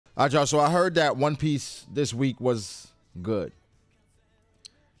All right, y'all. So I heard that One Piece this week was good.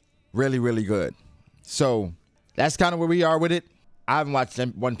 Really, really good. So that's kind of where we are with it. I haven't watched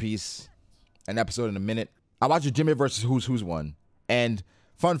One Piece an episode in a minute. I watched the Jimmy versus Who's one. And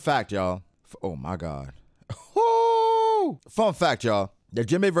fun fact, y'all. Oh my God. Fun fact, y'all. The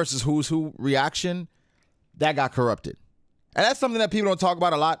Jimmy versus Who's Who reaction, that got corrupted. And that's something that people don't talk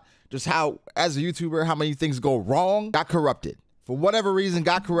about a lot. Just how, as a YouTuber, how many things go wrong, got corrupted. For whatever reason,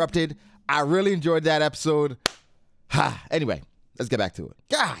 got corrupted. I really enjoyed that episode. Anyway, let's get back to it.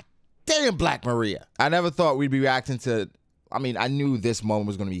 God damn, Black Maria. I never thought we'd be reacting to, I mean, I knew this moment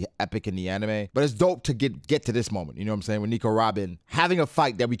was going to be epic in the anime, but it's dope to get to this moment. You know what I'm saying? With Nico Robin having a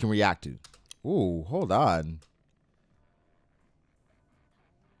fight that we can react to. Ooh, hold on.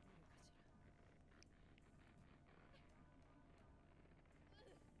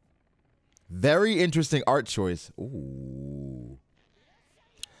 Very interesting art choice. Ooh.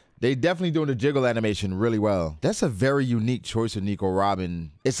 They definitely doing the jiggle animation really well. That's a very unique choice of Nico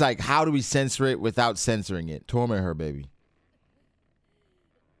Robin. It's like, how do we censor it without censoring it? Torment her, baby.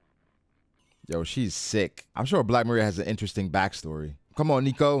 Yo, she's sick. I'm sure Black Maria has an interesting backstory. Come on,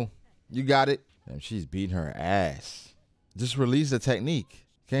 Nico. You got it. Damn, she's beating her ass. Just release the technique.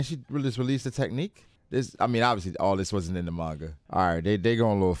 Can't she just release the technique? This, I mean, obviously, all this wasn't in the manga. All right, they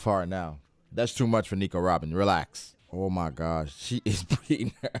going a little far now. That's too much for Nico Robin. Relax. Oh my gosh, she is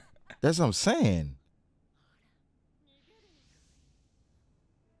beating her. That's what I'm saying.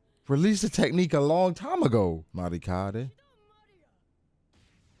 Released the technique a long time ago, Marikade.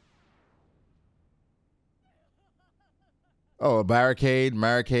 Oh, a barricade.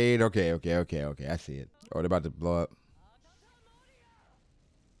 Okay. I see it. Oh, they're about to blow up.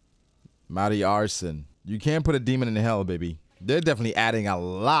 Mari Arson. You can't put a demon in hell, baby. They're definitely adding a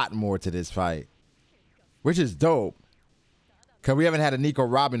lot more to this fight, which is dope. Because we haven't had a Nico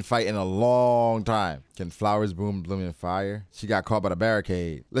Robin fight in a long time. Can flowers bloom in fire? She got caught by the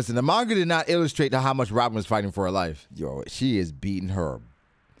barricade. Listen, the manga did not illustrate how much Robin was fighting for her life. Yo, she is beating her.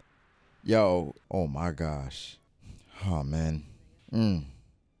 Yo, oh my gosh. Oh, man.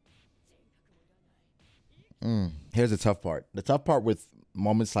 Here's the tough part. The tough part with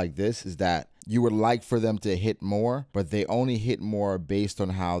moments like this is that you would like for them to hit more, but they only hit more based on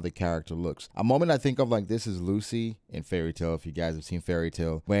how the character looks. A moment I think of like this is Lucy in Fairy Tail, if you guys have seen Fairy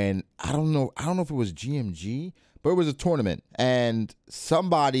Tail, when I don't know if it was GMG, but it was a tournament and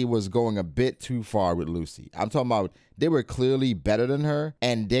somebody was going a bit too far with Lucy. I'm talking about they were clearly better than her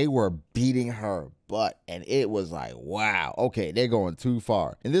and they were beating her butt. And it was like, wow, okay, they're going too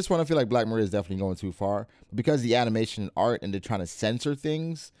far. In this one, I feel like Black Maria is definitely going too far. Because the animation and art and they're trying to censor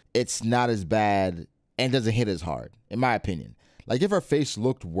things, it's not as bad and doesn't hit as hard, in my opinion. Like if her face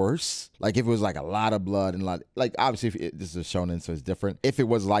looked worse, like if it was like a lot of blood and like obviously if this is a shonen, so it's different. If it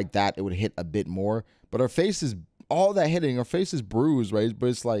was like that, it would hit a bit more. But her face is all that hitting. Her face is bruised, right? But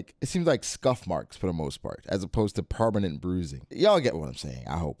it's like it seems like scuff marks for the most part, as opposed to permanent bruising. Y'all get what I'm saying,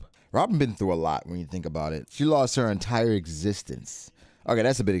 I hope. Robin been through a lot when you think about it. She lost her entire existence. Okay,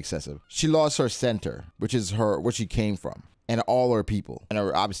 that's a bit excessive. She lost her center, which is where she came from, and all her people, and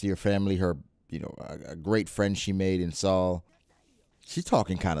obviously her family, her, you know, a great friend she made in Saul. She's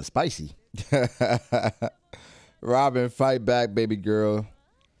talking kind of spicy. Robin, fight back, baby girl.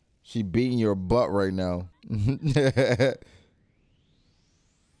 She beating your butt right now.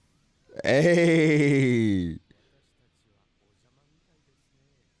 Hey.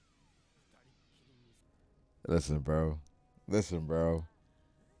 Listen, bro.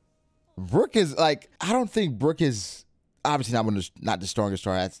 Brooke is like, I don't think Brooke is obviously not the strongest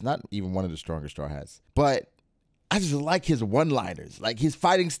Straw Hats, not even one of the strongest Straw Hats, but I just like his one-liners, like his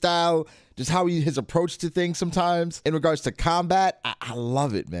fighting style, just how his approach to things sometimes in regards to combat. I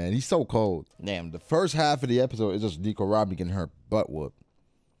love it, man. He's so cold. Damn, the first half of the episode is just Nico Robin getting her butt whooped.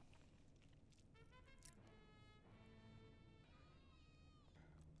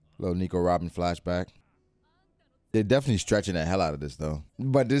 Little Nico Robin flashback. They're definitely stretching the hell out of this, though.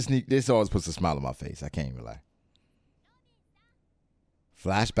 But this always puts a smile on my face. I can't even lie.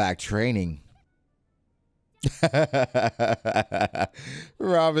 Flashback training.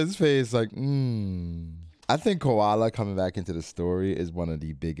 Robin's face like, I think Koala coming back into the story is one of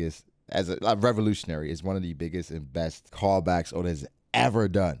the biggest, as a revolutionary, is one of the biggest and best callbacks Oda's ever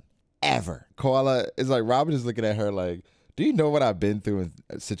done. Ever. Koala is like, Robin is looking at her like, do you know what I've been through in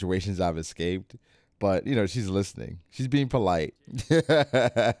situations I've escaped? But, you know, she's listening. She's being polite.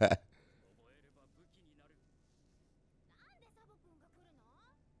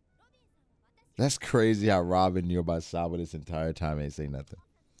 That's crazy how Robin knew about Saba this entire time and ain't say nothing.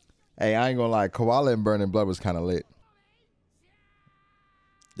 Hey, I ain't gonna lie. Koala and Burning Blood was kind of lit.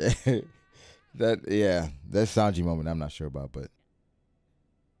 Yeah, that Sanji moment I'm not sure about, but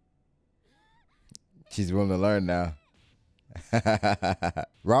she's willing to learn now.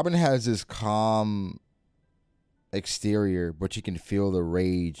 Robin has this calm exterior, but you can feel the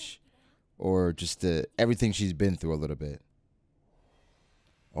rage or just the everything she's been through a little bit.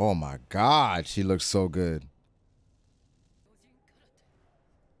 Oh my God, she looks so good.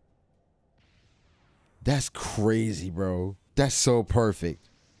 That's crazy, bro. That's so perfect.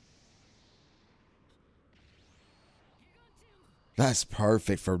 That's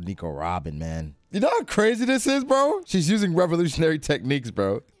perfect for Nico Robin, man. You know how crazy this is, bro? She's using revolutionary techniques,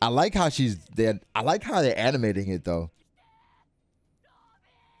 bro. I like how I like how they're animating it though.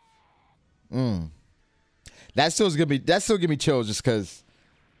 That still give me chills just cause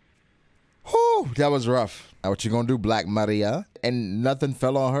whew, that was rough. Now what you gonna do, Black Maria? And nothing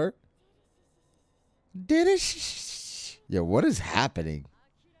fell on her? Did it? Yo, what is happening?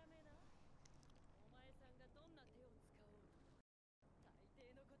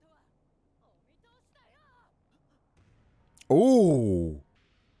 Ooh.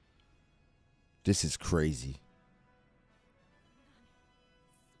 This is crazy.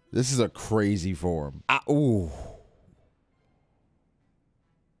 This is a crazy form. Ooh.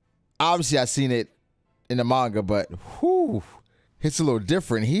 Obviously, I seen it in the manga, but whew, it's a little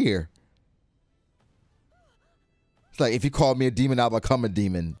different here. It's like if you call me a demon, I'll become a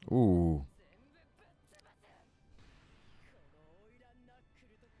demon. Ooh.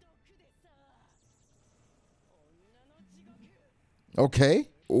 Okay.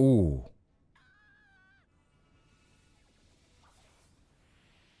 Ooh.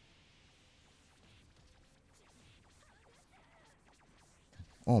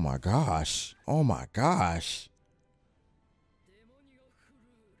 Oh my gosh. Oh my gosh.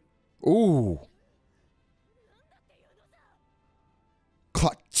 Ooh.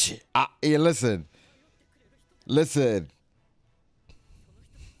 Clutch. Yeah, listen. Listen.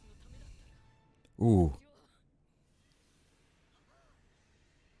 Ooh.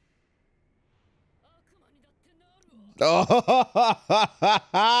 Oh,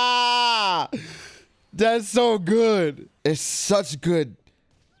 that's so good. It's such good.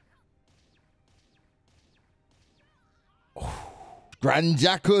 Grand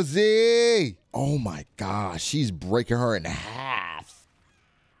Jacuzzi. Oh my gosh, she's breaking her in half.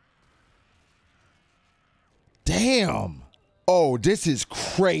 Damn. Oh, this is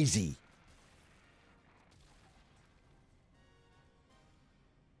crazy.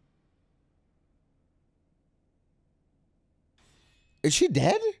 Is she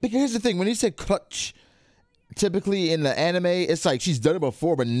dead? Because here's the thing, when he said clutch, typically in the anime, it's like she's done it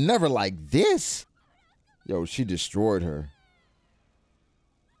before, but never like this. Yo, she destroyed her.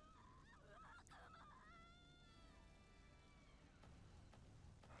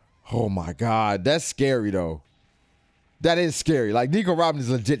 Oh my God, that's scary though. That is scary. Like Nico Robin is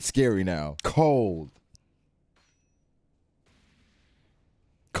legit scary now. Cold.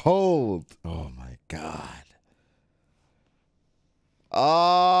 Cold. Oh my God.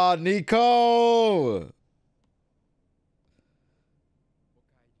 Oh, Nico.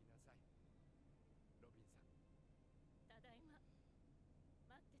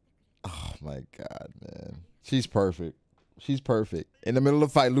 Oh my God, man. She's perfect. She's perfect. In the middle of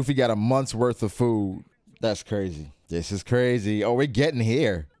the fight, Luffy got a month's worth of food. That's crazy. This is crazy. Oh, we're getting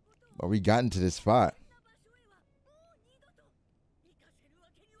here. Oh, we got into this spot.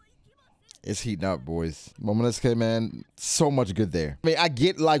 It's heating up, boys. Momonosuke, man, so much good there. I mean, I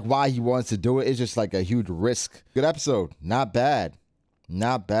get like why he wants to do it. It's just like a huge risk. Good episode. Not bad.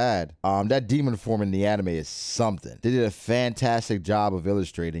 Not bad. That demon form in the anime is something. They did a fantastic job of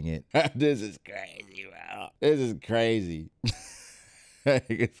illustrating it. This is crazy, bro. This is crazy.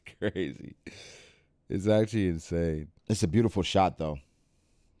 It's crazy. It's actually insane. It's a beautiful shot, though.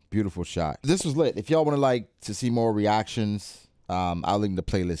 Beautiful shot. This was lit. If y'all want to like to see more reactions, I'll link the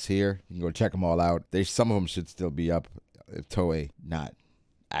playlist here. You can go check them all out. Some of them should still be up if Toei not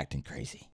acting crazy.